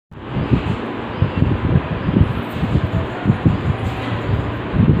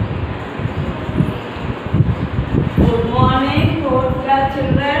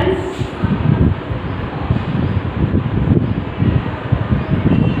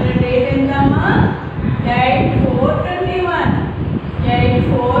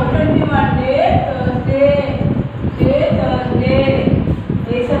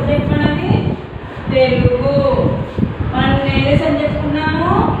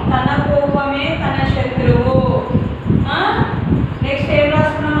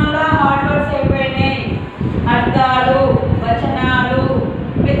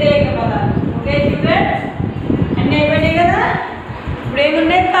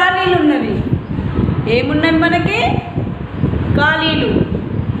ఖాళీలు ఉన్నవి. ఏమున్నాయి మనకి? ఖాళీలు.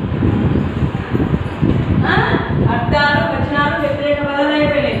 అర్థాలు, వచనాలు, వ్యతిరేక పదాలు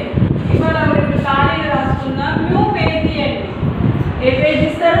అయిపోయినాయి. ఇవాళ ఇప్పుడు ఖాళీలు రాసుకుందాం. న్యూ పేజ్ తీయండి. ఏ పేజ్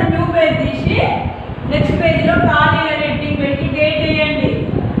ఇస్తారు? న్యూ పేజ్ తీసి నెక్స్ట్ పేజీలో ఖాళీలు హెడ్డింగ్ పెట్టి డేట్ వేయండి.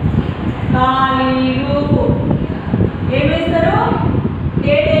 ఖాళీలు ఏం వేస్తారు?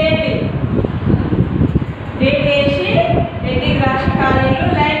 డేట్ వేయండి. డేట్ వేసి హెడ్డింగ్ రాసి ఖాళీలు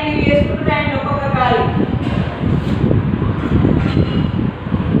లైన్ లీవ్ చేసుకుంటూ రాయండి ఒక్కొక్క ఖాళీ.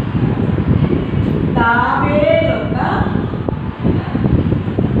 తాబేలొక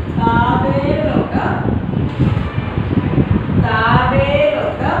తాబేలొక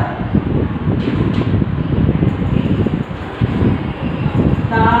తాబేలొక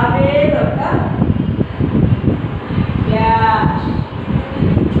తాబేలొక డాష్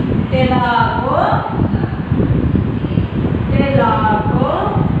ఎలాగో ఎలాగో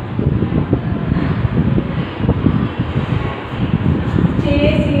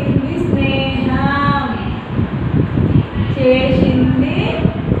చేసింది స్నేహం చేసింది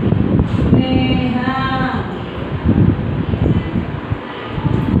స్నేహం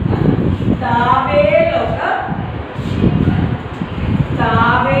తాబేలొక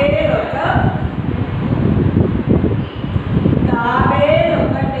తాబేలొక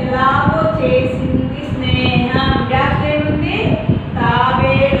తాబేలొక ఎలాగో చేసింది స్నేహం డాష్ ఏముంది?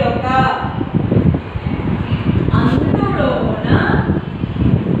 తాబేలొక అందులోన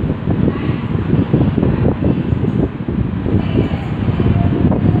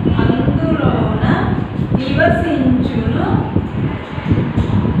అందులోన నివసించును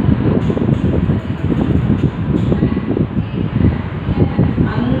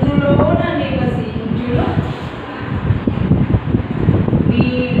అందులోన నివసించును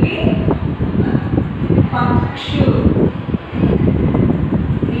నీటి పక్షు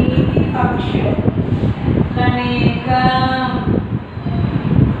నీటి పక్షు అనేకం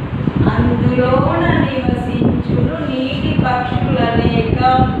అందులోన నివసించును నీటి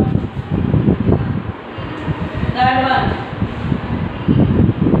పక్షులనేకం. థర్డ్ వన్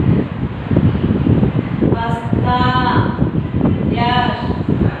వస్తా యాష్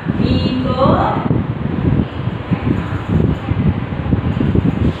మీతో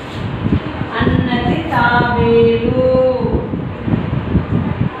అన్నది తాబేలు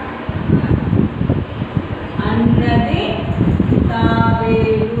అన్నది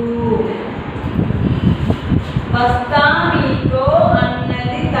తాబేలు. వస్తా మీతో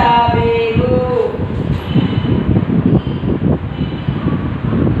అన్నది తాబేలు.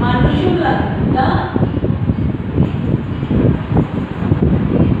 మనుషులంతా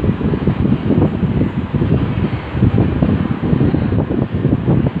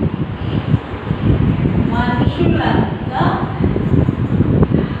మనుషులంతా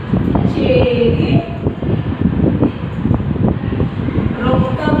చేరి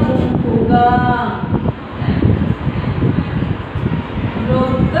రొక్క గుంపుగా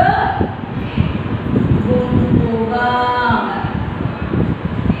రొక్క గుంపుగా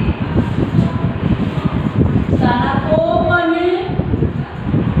తన కోపమే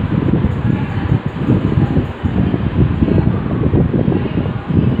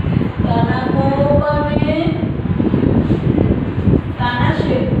తన కోపమే తన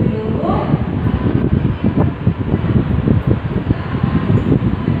శత్రువు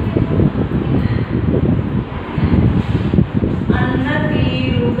అన్న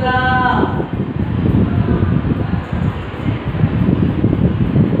తీరుగా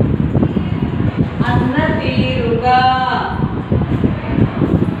అన్న తీరుగా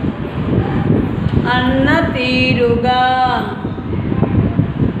అన్న తీరుగా.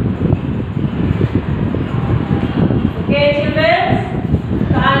 ఓకే చిల్డ్రన్స్,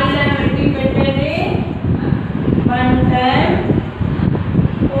 ఖాళీలను పెట్టి పెట్టండి. One time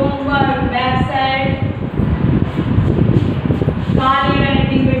homework back side ఖాళీలను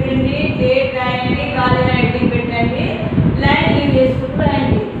హెడ్డింగ్ పెట్టండి. డేట్ రాయండి. ఖాళీలను హెడ్డింగ్ పెట్టండి. లైన్ లీవ్ చేసుకుంటూ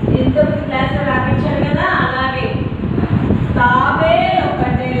రాయండి. ఎంతమంది క్లాస్లో రాపించారు కదా అలాగే.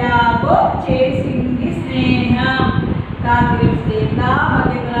 తాబేలొకటెలాగో చేసింది స్నేహం. తాగిస్తే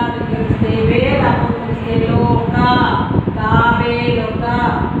తాగిస్తే వేళ లోక తాబేలొక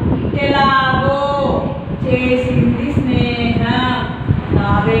ఎలాగో చేసింది స్నేహం.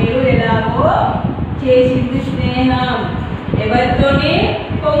 తాబేలు ఎలాగో చేసింది స్నేహం. ఎవరితోని?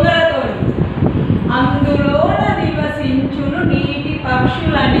 కొంగలతోని. అందులోన నివసించును నీటి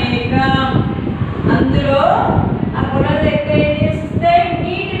పక్షులనేకం. అందులో ఆ పొలాలు ఎక్కడ ఏం నివసిస్తాయి?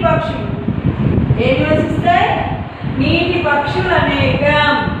 నీటి పక్షులు. ఏం నివసిస్తాయి? నీటి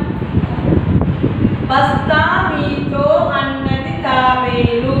పక్షులనేకం. వస్తా మీతో అన్నది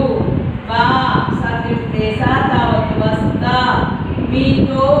తాబేలు.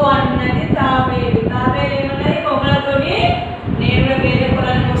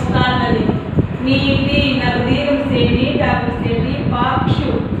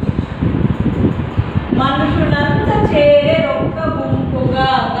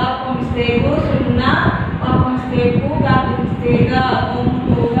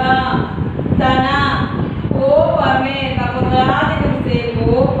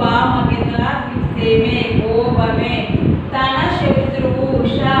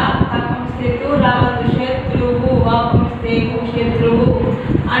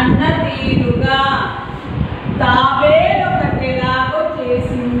 తీరుగా తాబేలొకటెలాగో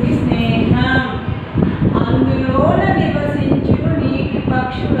చేసింది స్నేహం అందులోన నివసించును నీటి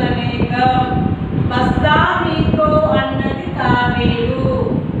పక్షులనేకం వస్తా మీతో అన్నది తాబేలు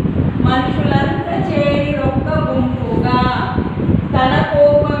మనుషులంతా చేరి ఒక్క గుంపుగా తన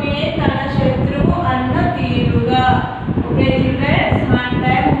కోపమే తన శత్రువు అన్న తీరుగా. Okay children's, one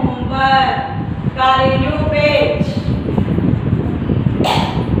time homework. ఖాళీ న్యూ పేజ్.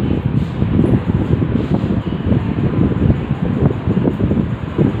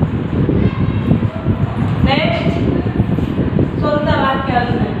 నెక్స్ట్ సొంత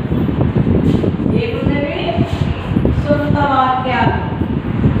వాక్యాలు ఉన్నాయి. ఏమున్నవి? సొంత వాక్యాలు.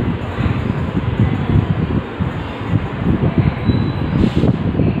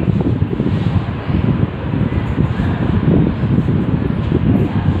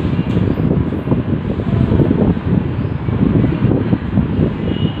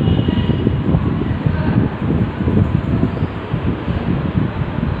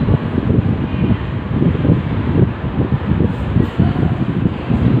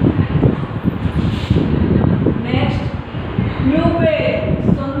 New page.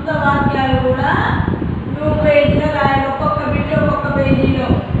 సొంత వాక్యాలు కూడా న్యూ పేజ్లో రాయాలి. ఒక్కొక్క బిట్ ఒక్కొక్క పేజీలో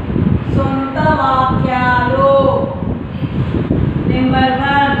సొంత వాక్యాలు. నెంబర్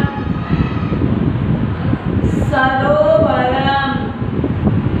 1 సరోవరం.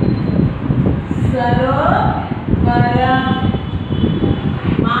 సరోవరం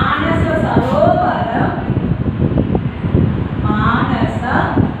మానస సరోవరం. మానస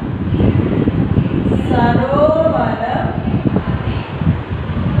సరోవరం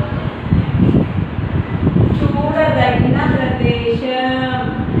చూడదగిన ప్రదేశం.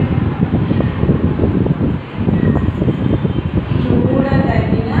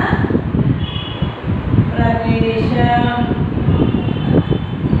 చూడదగిన ప్రదేశం.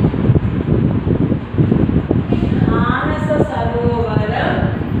 మానస సరోవరం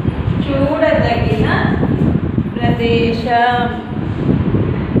చూడదగిన ప్రదేశం.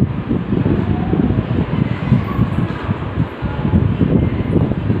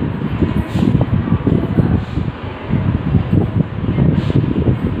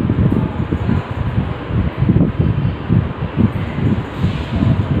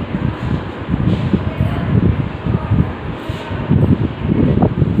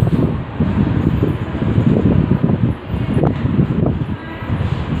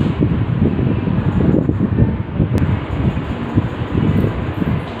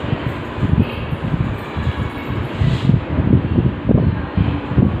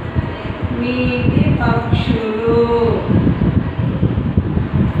 నీటి పక్షులు.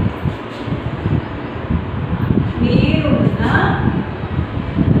 నీరున్న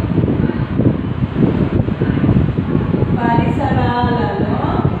పరిసరాలలో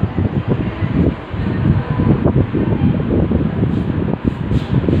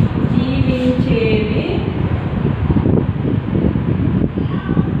జీవించేవి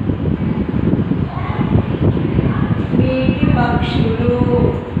నీటి పక్షులు.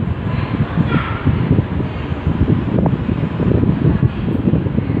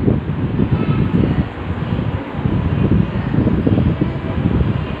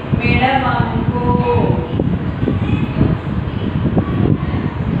 మెడవంపు.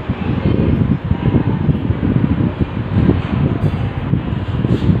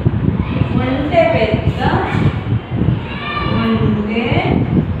 ఒంటె పెద్ద. ఒంటె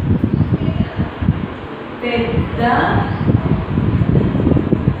పెద్ద.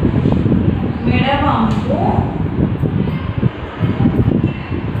 మెడవంపు.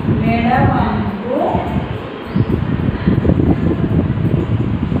 మెడవంపు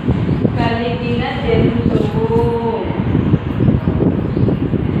కలిగిన జంతువు.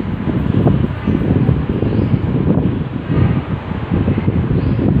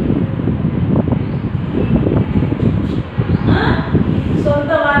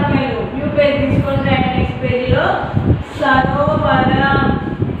 సొంత వాక్యాలు న్యూ పేజ్ తీసుకొని రాయండి. నెక్స్ట్ పేజీలో సరోవరం.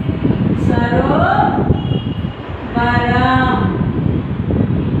 సరోవరం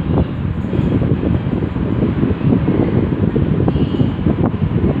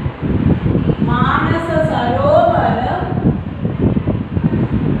మానస సరోవరం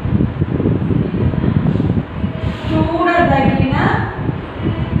చూడదగిన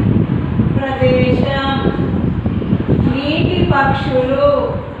ప్రదేశం. నీటి పక్షులు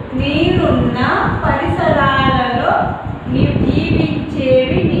నీరున్న పరిసరాలలో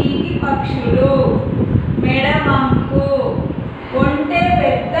జీవించేవి నీటి పక్షులు. మెడవంపు ఒంటె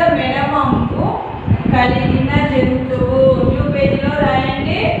పెద్ద మెడవంపు కలిగిన జంతువు. న్యూ పేజీలో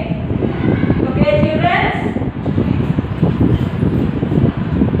రాయండి. Okay children's.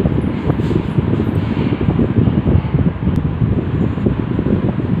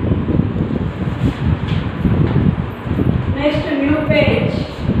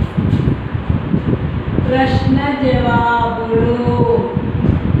 ప్రశ్న జవాబులు.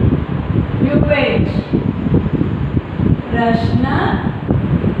 New page. ప్రశ్న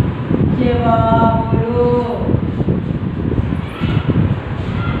జవాబులు.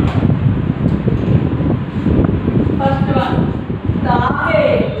 ఫస్ట్ వన్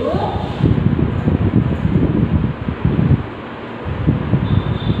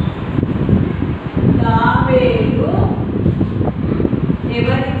తాబేలు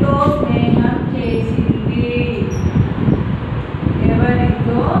ఎవరితో స్నేహం చేసింది?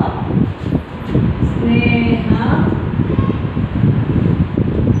 ఎవరితో స్నేహం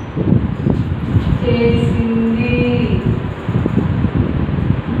చేసింది?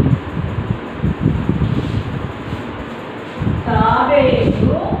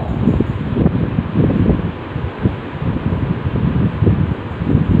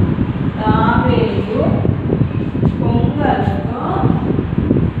 తాబేలు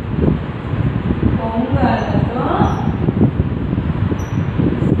కొంగలతో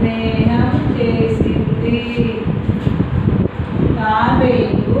స్నేహం చేసింది.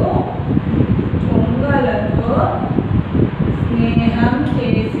 తాబేలు కొంగలతో స్నేహం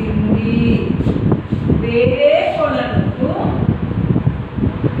చేసింది. వేరే కొలను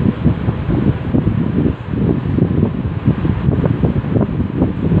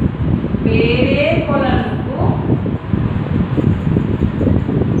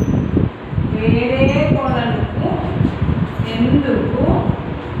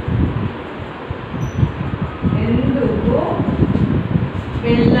ఎందుకు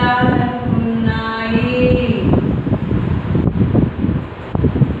వెళ్ళాలనుకున్నాయి?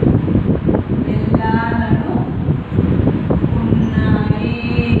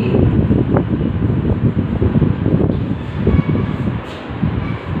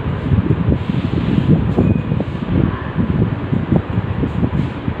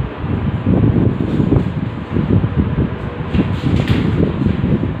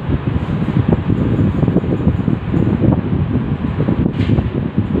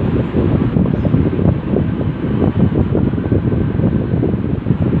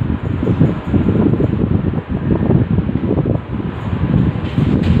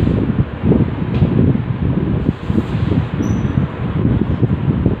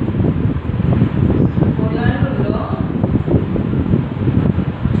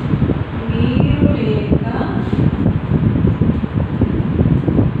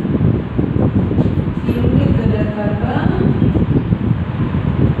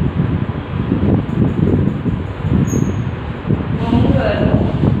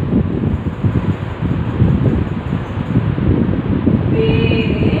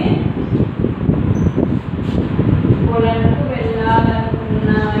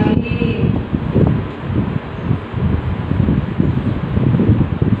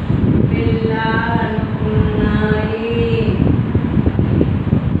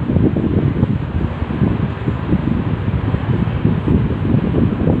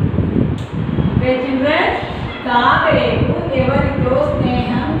 తాబేలు ఎవరితో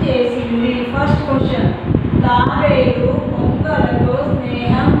స్నేహం చేసింది? ఫస్ట్ క్వశ్చన్ తాబేలు కొంగలతో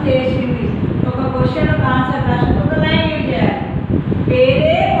స్నేహం చేసింది. ఒక క్వశ్చన్ ఆన్సర్ రాసి ఒక లైన్ యూజ్ చేయాలి.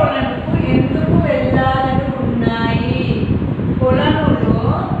 వేరే కొలనుకు ఎందుకు వెళ్ళాలనుకున్నాయి? కొలనులో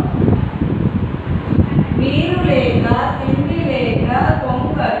నీరు లేక తిండి లేక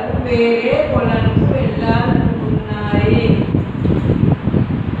కొంగలు వేరే కొలనుకు వెళ్ళాలనుకున్నాయి.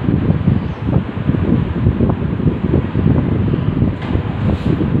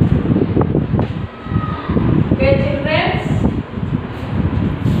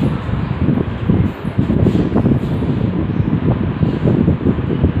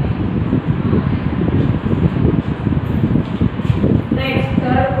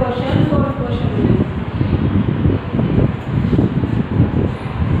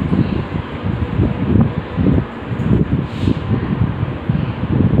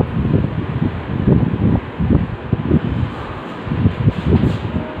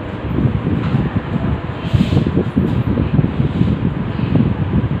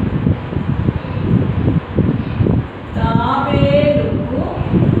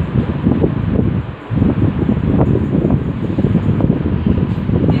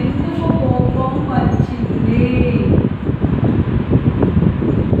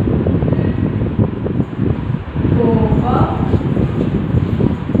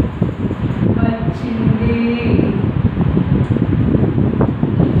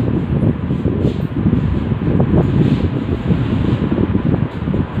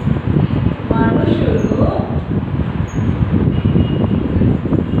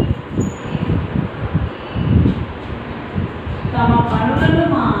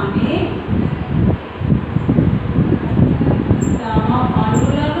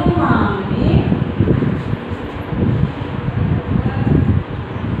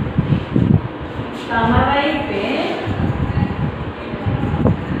 తమ వైపే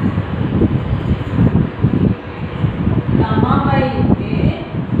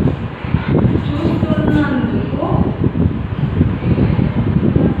చూస్తున్నందుకు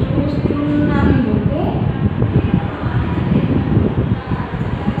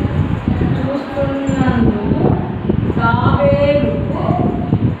తాబేలుకు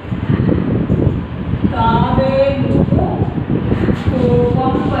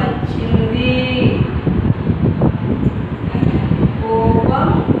కోపం వచ్చింది.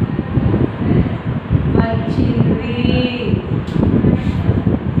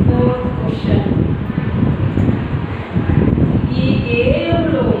 Fourth question. ఈ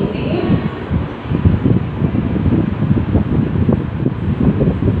గేయంలోని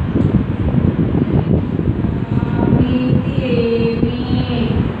నీతి ఏమి?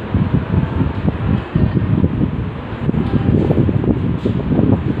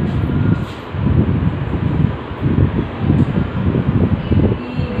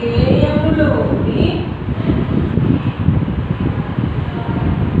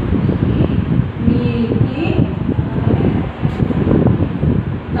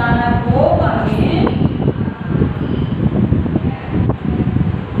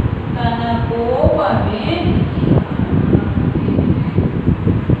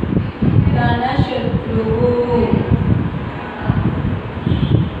 తన శత్రువు.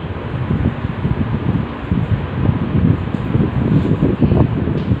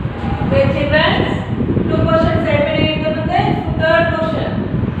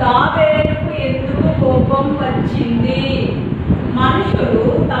 తాబేలుకు ఎందుకు కోపం వచ్చింది? మనుషులు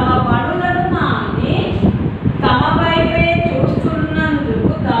తమ పనులను మాని తమ వైపే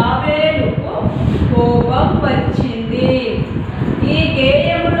చూస్తున్నందుకు తాబేలుకు కోపం వచ్చింది. ఈ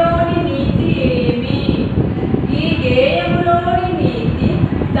గేయములోని నీతి ఏమి? ఈ గేయములోని నీతి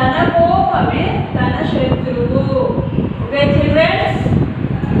తన